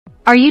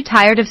Are you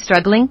tired of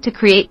struggling to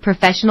create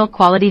professional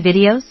quality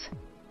videos?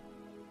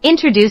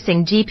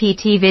 Introducing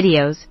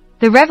GPT-Videos,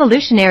 the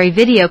revolutionary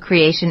video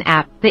creation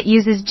app that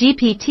uses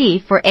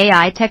GPT-4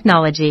 AI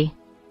technology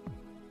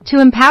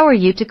to empower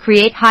you to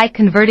create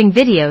high-converting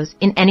videos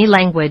in any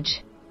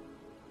language.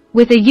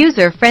 With a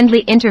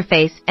user-friendly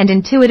interface and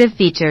intuitive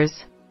features,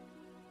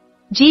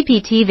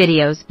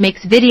 GPT-Videos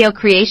makes video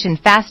creation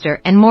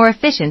faster and more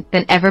efficient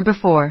than ever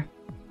before.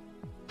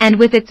 And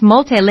with its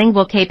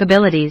multilingual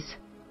capabilities,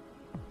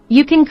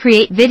 you can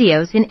create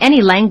videos in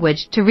any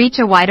language to reach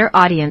a wider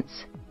audience.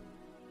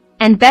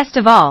 And best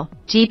of all,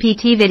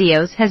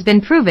 GPT-Videos has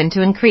been proven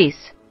to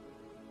increase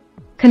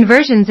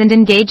conversions and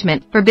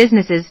engagement for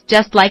businesses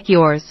just like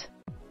yours.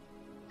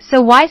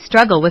 So why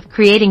struggle with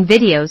creating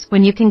videos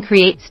when you can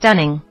create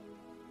stunning,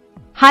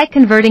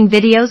 high-converting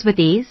videos with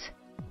ease?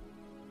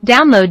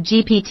 Download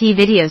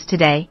GPT-Videos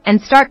today and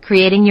start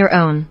creating your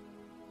own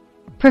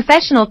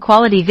professional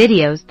quality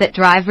videos that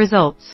drive results.